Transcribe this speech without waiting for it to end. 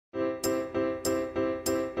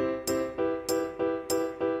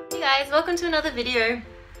guys, welcome to another video.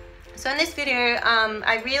 So in this video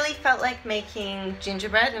I really felt like making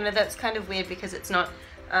gingerbread. I know that's kind of weird because it's not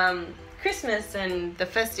Christmas and the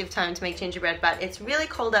festive time to make gingerbread, but it's really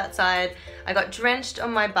cold outside. I got drenched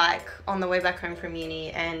on my bike on the way back home from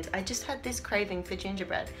uni and I just had this craving for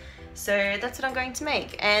gingerbread. So that's what I'm going to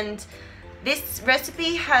make. And this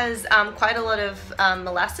recipe has quite a lot of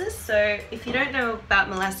molasses. So if you don't know about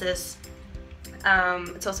molasses,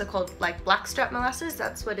 it's also called like blackstrap molasses,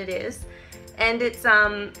 that's what it is. And it's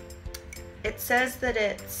it says that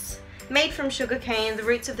it's made from sugarcane. The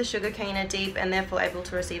roots of the sugarcane are deep and therefore able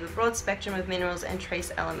to receive a broad spectrum of minerals and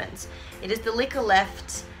trace elements. It is the liquor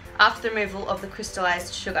left after the removal of the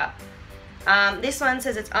crystallized sugar. This one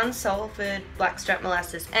says it's unsulfured blackstrap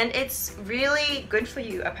molasses, and it's really good for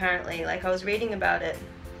you apparently. Like, I was reading about it,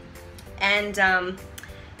 and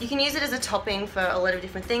you can use it as a topping for a lot of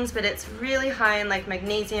different things, but it's really high in like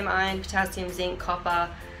magnesium, iron, potassium, zinc, copper,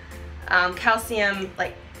 calcium,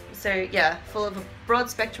 so yeah, full of a broad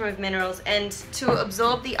spectrum of minerals. And to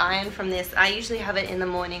absorb the iron from this, I usually have it in the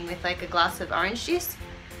morning with like a glass of orange juice,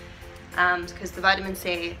 because the vitamin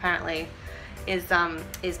C apparently is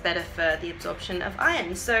better for the absorption of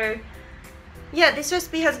iron. So yeah, this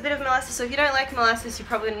recipe has a bit of molasses, so if you don't like molasses, you're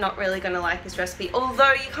probably not really going to like this recipe,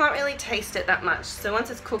 although you can't really taste it that much. So once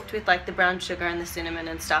it's cooked with like the brown sugar and the cinnamon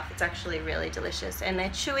and stuff, it's actually really delicious. And they're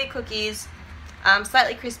chewy cookies,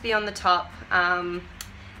 slightly crispy on the top,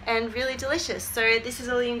 and really delicious. So this is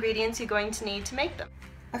all the ingredients you're going to need to make them.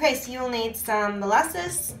 Okay, so you'll need some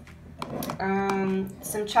molasses,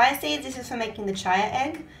 some chia seeds. This is for making the chia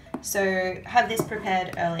egg, so have this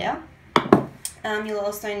prepared earlier. You'll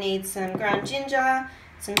also need some ground ginger,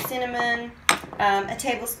 some cinnamon, a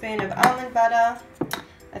tablespoon of almond butter.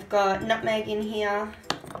 I've got nutmeg in here,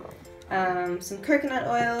 some coconut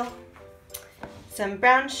oil, some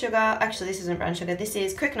brown sugar. Actually, this isn't brown sugar, this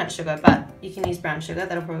is coconut sugar, but you can use brown sugar,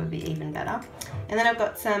 that'll probably be even better. And then I've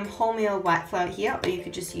got some wholemeal white flour here, or you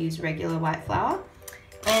could just use regular white flour.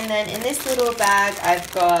 And then in this little bag,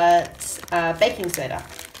 I've got baking soda.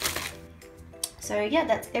 So yeah,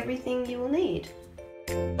 that's everything you will need.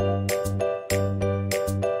 So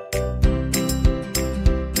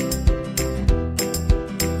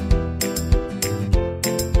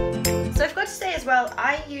I've got to say as well,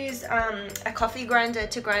 I use a coffee grinder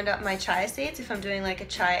to grind up my chia seeds if I'm doing like a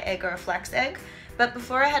chia egg or a flax egg. But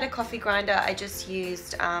before I had a coffee grinder, I just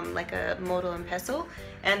used like a mortar and pestle,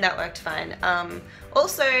 and that worked fine.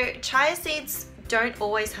 Also, chia seeds don't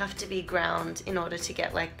always have to be ground in order to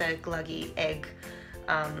get like the gluggy egg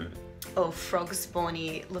or frog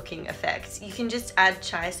spawny looking effect. You can just add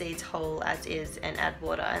chia seeds whole as is and add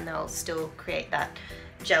water and they'll still create that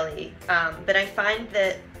jelly. But I find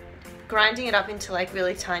that grinding it up into like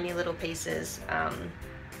really tiny little pieces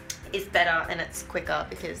is better, and it's quicker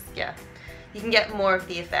because yeah, you can get more of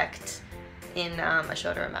the effect in a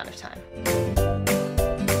shorter amount of time.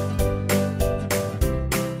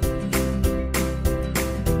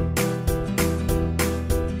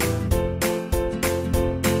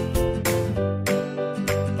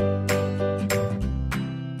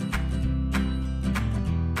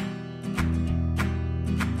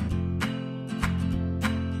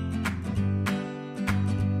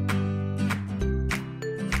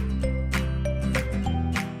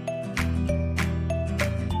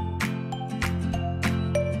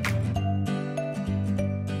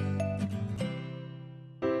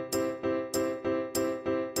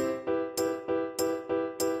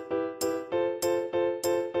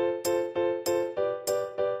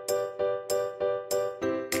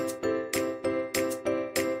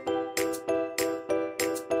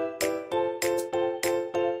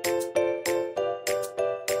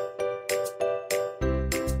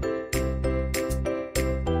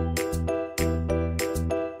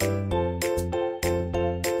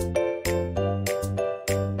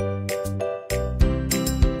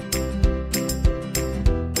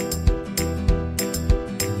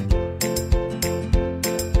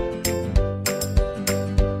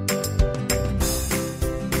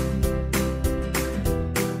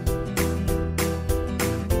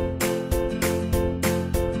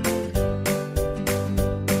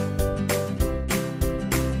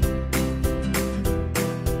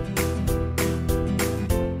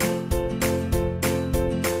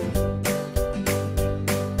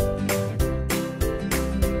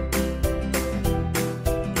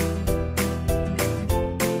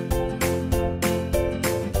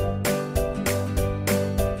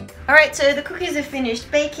 Alright, so the cookies are finished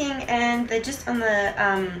baking and they're just on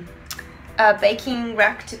the baking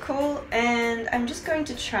rack to cool, and I'm just going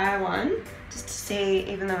to try one just to see,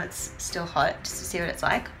 even though it's still hot, just to see what it's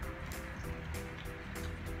like.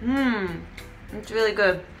 It's really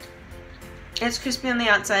good. It's crispy on the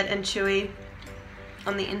outside and chewy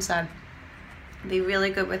on the inside. It'd be really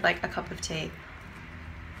good with like a cup of tea.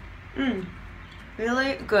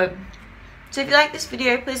 Really good. So if you like this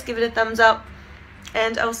video, please give it a thumbs up,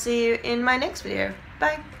 and I'll see you in my next video.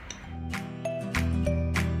 Bye.